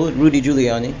counsel, Rudy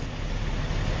Giuliani,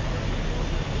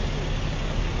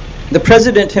 the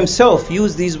president himself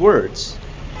used these words,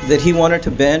 that he wanted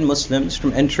to ban Muslims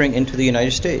from entering into the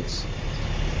United States.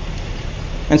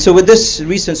 And so with this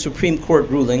recent Supreme Court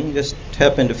ruling, just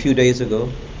happened a few days ago,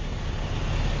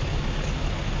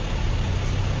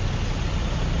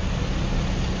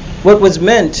 what was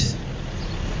meant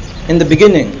in the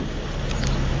beginning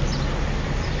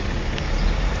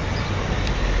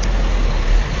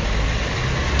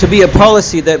to be a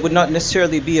policy that would not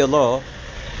necessarily be a law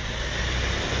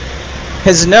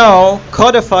has now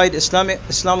codified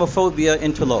Islamophobia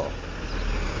into law.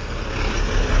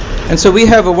 And so we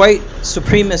have a white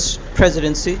supremacist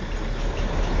presidency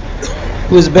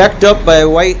who is backed up by a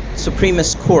white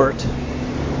supremacist court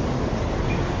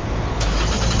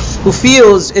who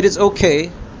feels it is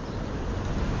okay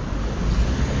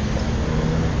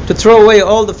to throw away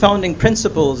all the founding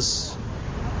principles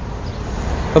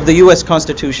of the US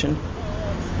Constitution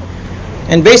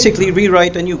and basically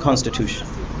rewrite a new constitution.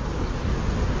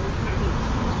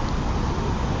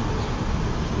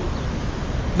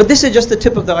 But this is just the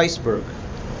tip of the iceberg.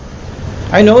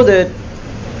 I know that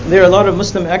there are a lot of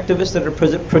Muslim activists that are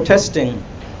protesting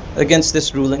against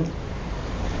this ruling,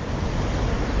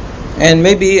 and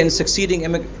maybe in succeeding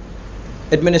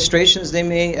administrations they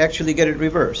may actually get it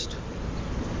reversed.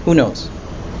 Who knows?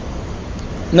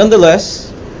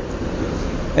 Nonetheless,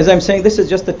 as I'm saying, this is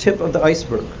just the tip of the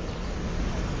iceberg.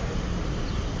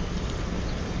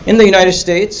 In the United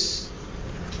States,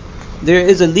 there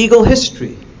is a legal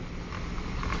history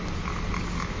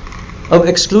of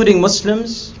excluding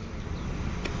Muslims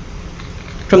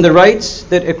from the rights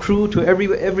that accrue to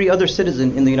every other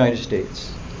citizen in the United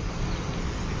States.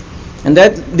 And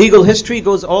that legal history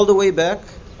goes all the way back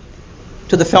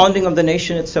to the founding of the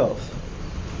nation itself.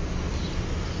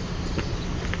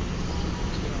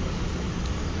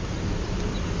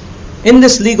 In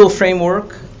this legal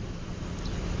framework,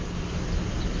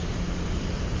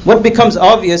 what becomes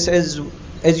obvious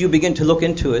as you begin to look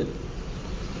into it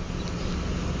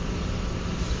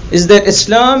is that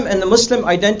Islam and the Muslim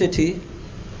identity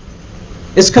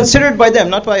is considered by them,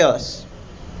 not by us,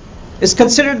 is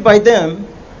considered by them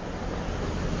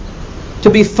to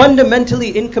be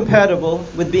fundamentally incompatible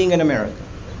with being an American.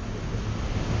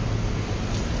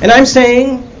 And I'm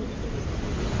saying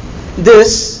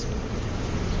this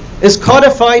is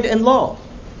codified in law.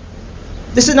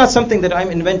 This is not something that I'm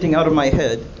inventing out of my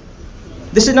head.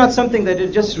 This is not something that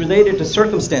is just related to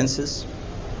circumstances.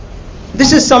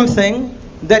 This is something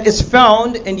that is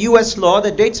found in U.S. law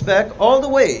that dates back all the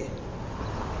way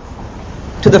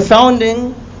to the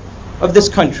founding of this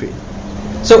country.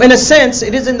 So in a sense,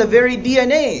 it is in the very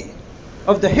DNA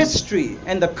of the history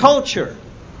and the culture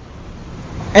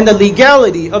and the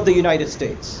legality of the United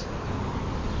States.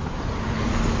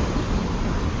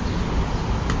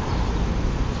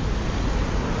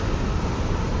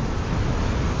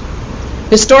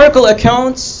 Historical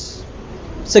accounts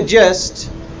suggest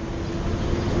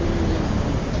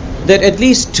that at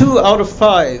least 2 out of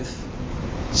 5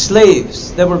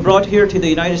 slaves that were brought here to the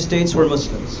United States were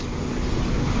Muslims.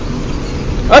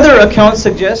 Other accounts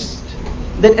suggest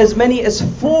that as many as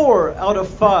 4 out of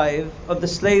 5 of the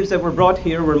slaves that were brought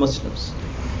here were Muslims.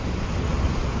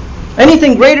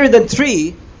 Anything greater than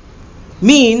 3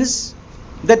 means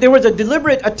that there was a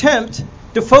deliberate attempt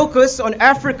to focus on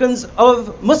Africans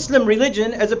of Muslim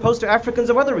religion as opposed to Africans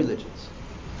of other religions.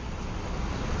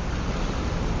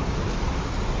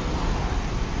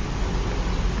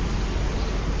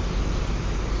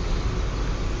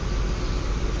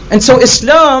 And so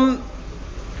Islam,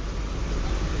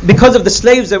 because of the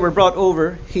slaves that were brought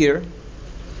over here,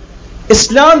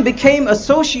 Islam became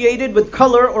associated with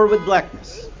color or with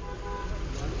blackness.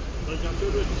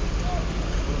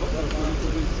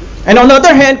 And on the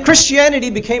other hand,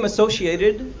 Christianity became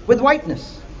associated with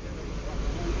whiteness.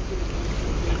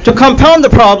 To compound the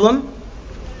problem,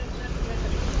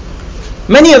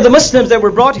 many of the Muslims that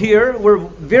were brought here were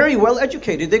very well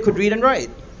educated. They could read and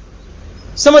write.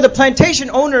 Some of the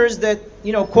plantation owners that,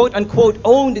 quote unquote,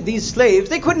 owned these slaves,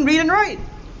 they couldn't read and write.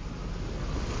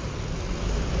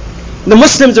 The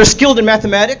Muslims are skilled in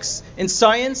mathematics, in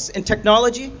science, in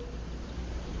technology,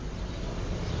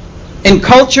 in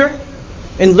culture,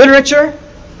 in literature,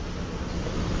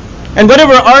 and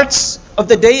whatever arts of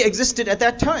the day existed at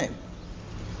that time.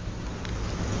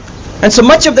 And so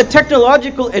much of the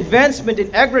technological advancement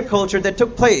in agriculture that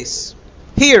took place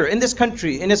here in this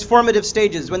country in its formative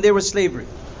stages when there was slavery,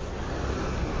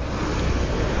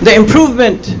 the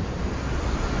improvement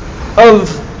of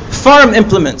farm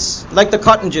implements like the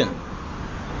cotton gin,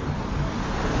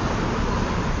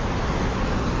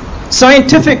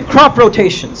 scientific crop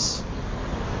rotations,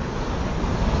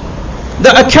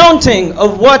 the accounting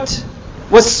of what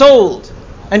was sold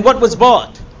and what was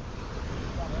bought,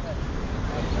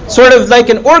 sort of like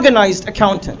an organized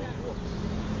accountant.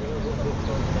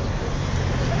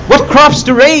 What crops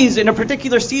to raise in a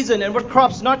particular season and what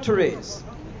crops not to raise.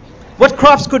 What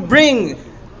crops could bring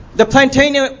the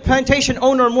plantation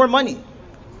owner more money.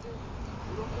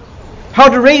 How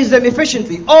to raise them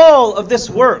efficiently. All of this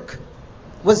work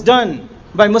was done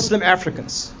by Muslim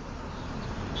Africans.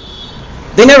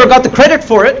 They never got the credit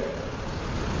for it.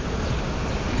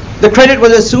 The credit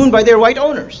was assumed by their white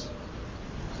owners.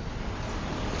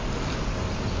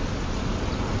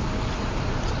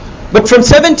 But from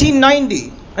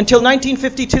 1790 until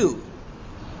 1952,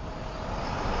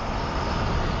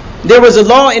 there was a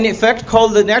law in effect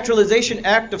called the Naturalization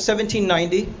Act of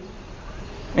 1790.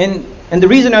 And the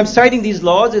reason I'm citing these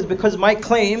laws is because my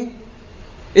claim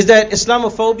is that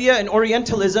Islamophobia and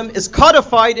Orientalism is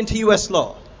codified into U.S.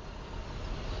 law.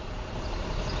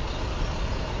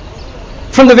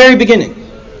 From the very beginning.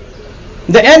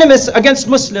 The animus against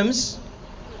Muslims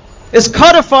is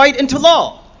codified into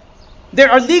law. There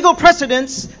are legal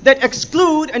precedents that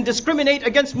exclude and discriminate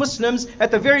against Muslims at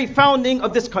the very founding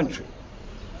of this country.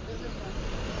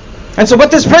 And so what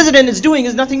this president is doing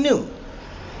is nothing new.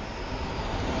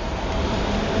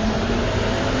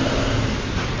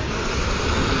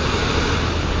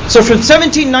 So from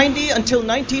 1790 until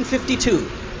 1952,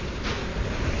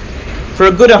 for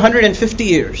a good 150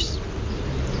 years,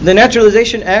 the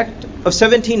Naturalization Act of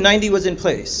 1790 was in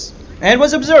place and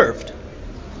was observed.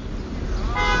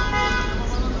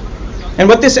 And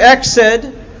what this act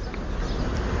said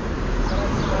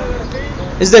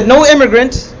is that no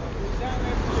immigrant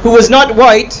who was not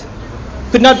white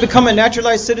could not become a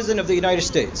naturalized citizen of the United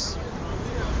States.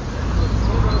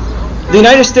 The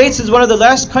United States is one of the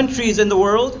last countries in the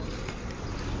world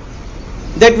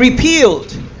that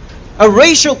repealed a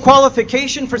racial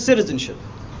qualification for citizenship.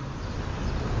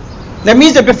 That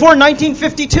means that before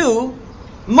 1952,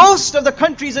 most of the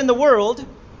countries in the world,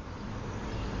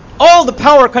 all the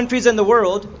power countries in the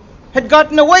world, had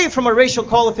gotten away from a racial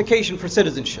qualification for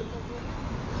citizenship.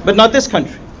 But not this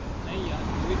country.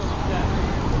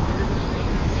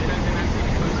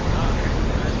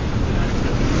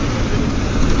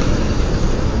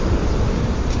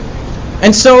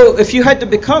 And so if you had to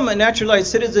become a naturalized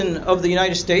citizen of the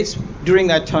United States during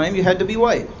that time, you had to be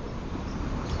white.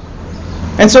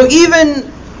 And so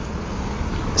even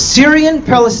Syrian,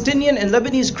 Palestinian, and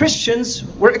Lebanese Christians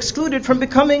were excluded from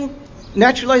becoming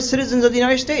naturalized citizens of the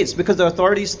United States because the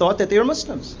authorities thought that they were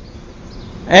Muslims.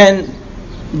 And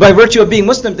by virtue of being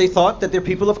Muslims, they thought that they're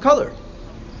people of color.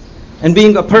 And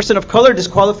being a person of color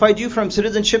disqualified you from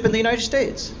citizenship in the United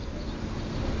States.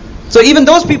 So even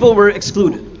those people were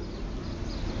excluded.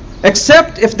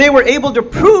 Except if they were able to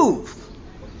prove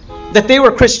that they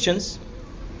were Christians.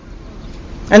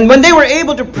 And when they were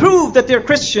able to prove that they're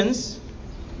Christians,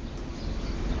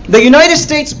 the United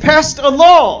States passed a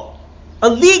law, a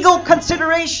legal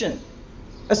consideration,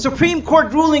 a Supreme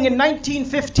Court ruling in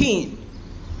 1915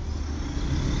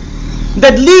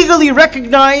 that legally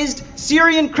recognized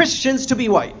Syrian Christians to be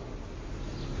white.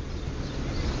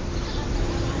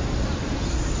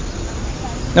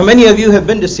 Now many of you have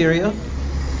been to Syria.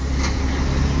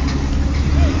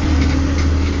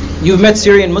 You've met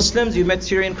Syrian Muslims, you've met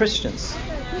Syrian Christians.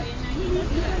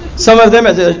 Some of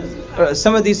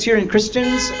these Syrian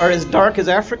Christians are as dark as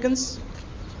Africans,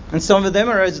 and some of them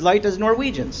are as light as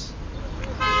Norwegians.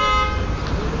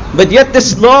 But yet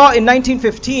this law in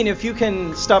 1915, if you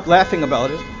can stop laughing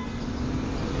about it,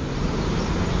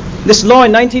 this law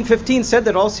in 1915 said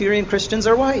that all Syrian Christians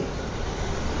are white.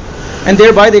 And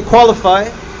thereby they qualify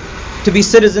to be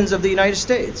citizens of the United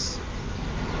States.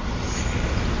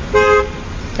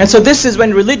 And so this is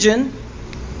when religion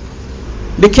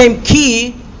became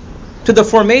key to the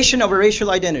formation of a racial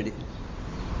identity.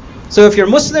 So if you're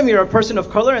Muslim, you're a person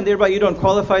of color, and thereby you don't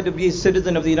qualify to be a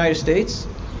citizen of the United States.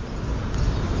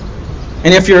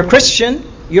 And if you're a Christian,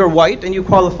 you're white and you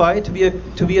qualify to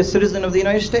be a citizen of the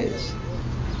United States.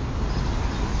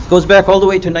 It goes back all the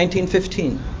way to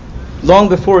 1915, long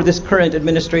before this current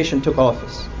administration took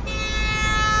office.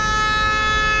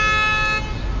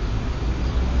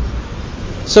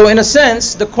 So in a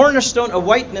sense, the cornerstone of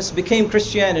whiteness became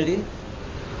Christianity,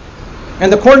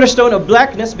 and the cornerstone of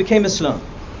blackness became Islam.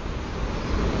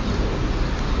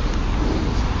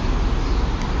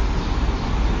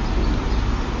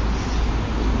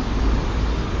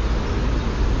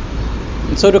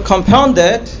 And so to compound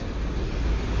that,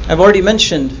 I've already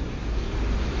mentioned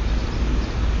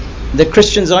that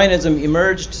Christian Zionism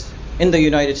emerged in the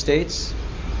United States,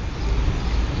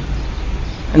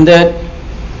 and that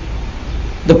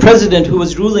the president who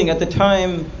was ruling at the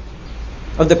time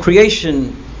of the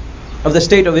creation of the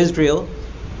State of Israel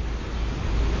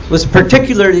was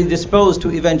particularly disposed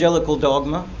to evangelical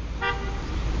dogma.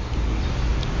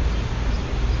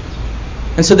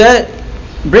 And so that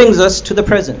brings us to the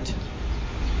present.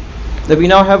 That we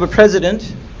now have a president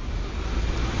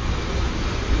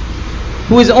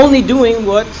who is only doing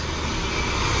what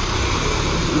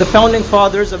the founding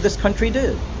fathers of this country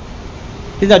did.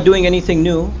 He's not doing anything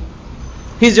new.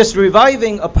 He's just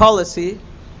reviving a policy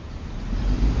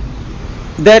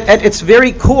that at its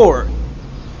very core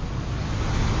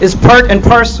is part and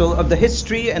parcel of the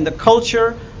history and the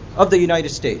culture of the United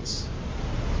States.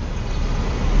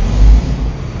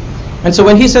 And so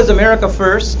when he says America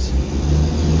first,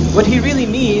 what he really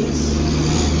means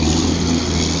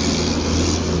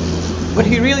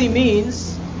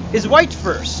is white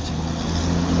first.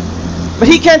 But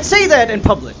he can't say that in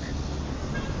public.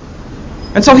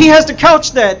 And so he has to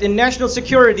couch that in national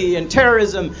security and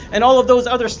terrorism and all of those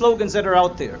other slogans that are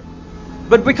out there.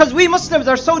 But because we Muslims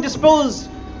are so disposed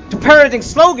to parroting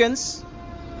slogans,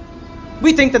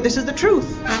 we think that this is the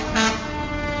truth.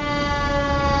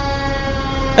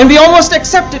 And we almost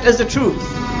accept it as the truth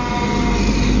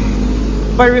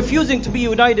by refusing to be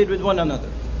united with one another.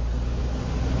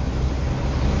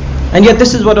 And yet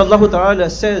this is what Allah Ta'ala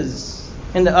says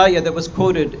in the ayah that was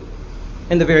quoted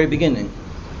in the very beginning.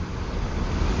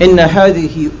 إِنَّ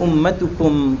هَذِهِ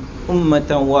أُمَّتُكُمْ أُمَّةً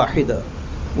وَاحِدَةً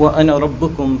وَأَنَا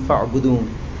رَبُّكُمْ فَاعْبُدُونَ.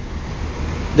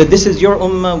 That this is your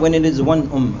ummah when it is one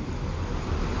ummah.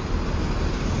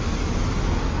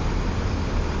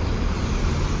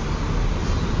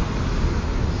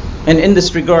 And in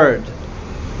this regard,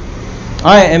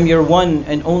 I am your one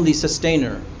and only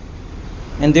sustainer,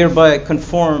 and thereby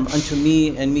conform unto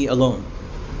me and me alone.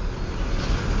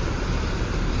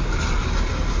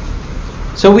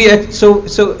 So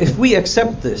if we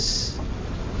accept this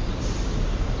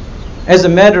as a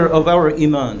matter of our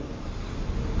iman,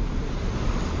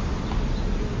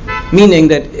 meaning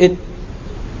that it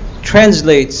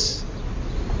translates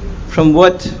from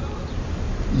what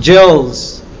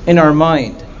gels in our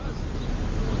mind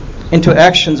into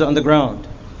actions on the ground.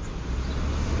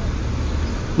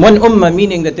 One ummah,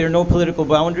 meaning that there are no political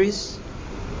boundaries,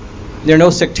 there are no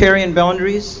sectarian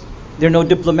boundaries, there are no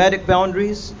diplomatic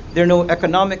boundaries, there are no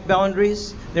economic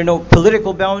boundaries, there are no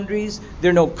political boundaries,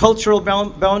 there are no cultural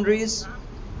boundaries.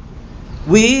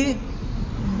 We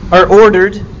are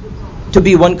ordered to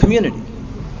be one community.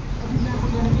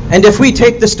 And if we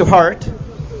take this to heart,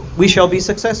 we shall be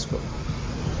successful.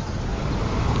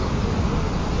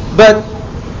 But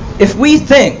if we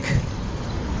think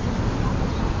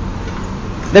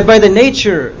that by the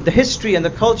nature, the history, and the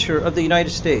culture of the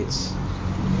United States,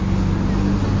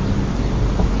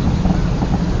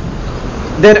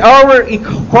 that our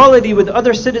equality with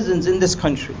other citizens in this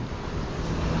country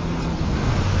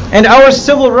and our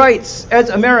civil rights as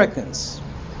Americans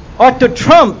ought to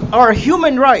trump our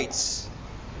human rights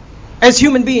as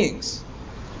human beings,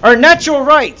 our natural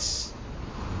rights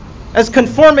as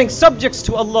conforming subjects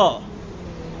to Allah,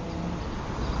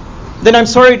 then I'm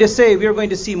sorry to say we are going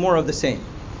to see more of the same.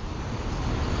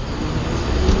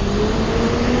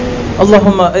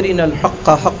 Allahumma arina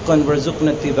al-haqqa haqqan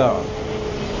warzuqna ittiba'ah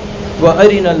wa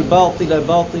arina al-batila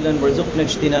batilan warzuqna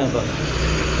ijtinabah.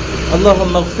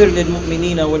 Allahumma ighfir lil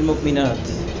mu'minina wal mu'minat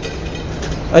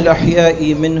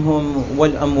al-ahya'i minhum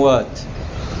wal amwat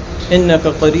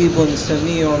innaka qareebun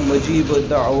sami'un mujibud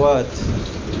da'awat.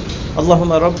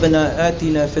 Allahumma rabbana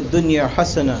atina fid dunya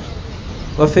hasana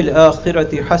wa fil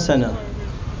akhirati hasana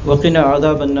wa qina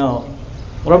adhaban nar.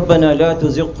 ربنا لا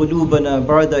تزغ قلوبنا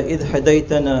بعد إذ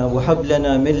هديتنا وهب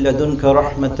لنا من لدنك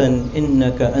رحمة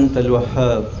إنك أنت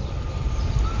الوهاب.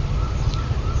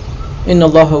 إن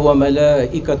الله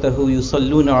وملائكته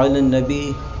يصلون على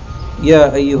النبي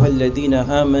يا أيها الذين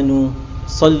آمنوا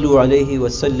صلوا عليه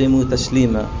وسلموا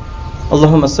تسليما.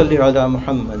 اللهم صل على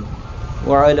محمد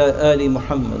وعلى آل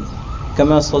محمد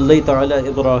كما صليت على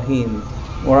إبراهيم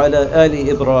وعلى آل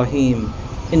إبراهيم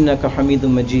إنك حميد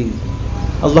مجيد.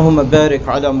 اللهم بارك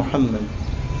على محمد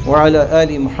وعلى آل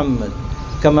محمد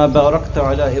كما باركت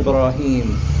على إبراهيم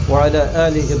وعلى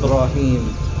آل إبراهيم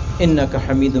إنك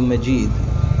حميد مجيد.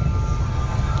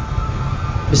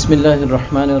 بسم الله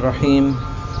الرحمن الرحيم.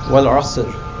 والعصر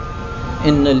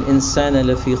إن الإنسان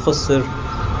لفي خسر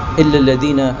إلا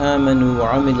الذين آمنوا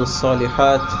وعملوا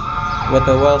الصالحات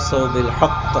وتواصوا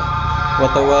بالحق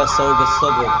وتواصوا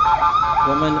بالصبر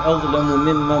ومن أظلم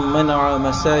ممن منع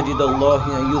مساجد الله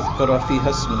أن يذكر فيها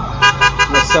اسمه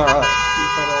وسعى في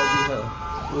خرابها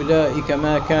أولئك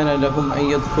ما كان لهم أن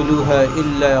يدخلوها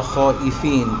إلا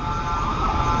خائفين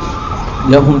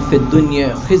لهم في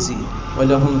الدنيا خزي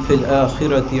ولهم في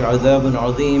الآخرة عذاب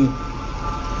عظيم.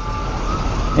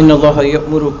 إن الله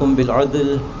يأمركم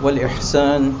بالعدل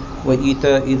والإحسان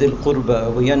وإيتاء ذي القربى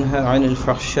وينهى عن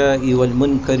الفحشاء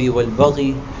والمنكر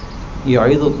والبغي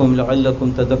يعظكم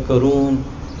لعلكم تذكرون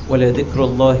ولذكر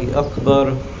الله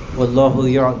أكبر والله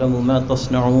يعلم ما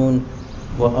تصنعون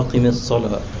وأقم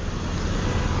الصلاة.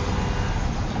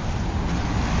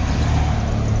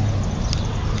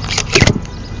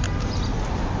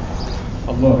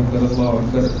 الله أكبر الله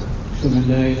أكبر. أشهد أن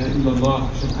لا إله إلا الله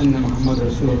أشهد أن محمد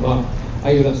رسول الله.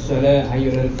 حي على الصلاة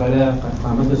حي على الفلاح قد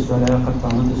قامت الصلاة قد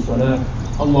قامت الصلاة.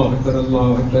 الله أكبر الله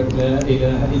أكبر. لا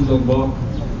إله إلا الله.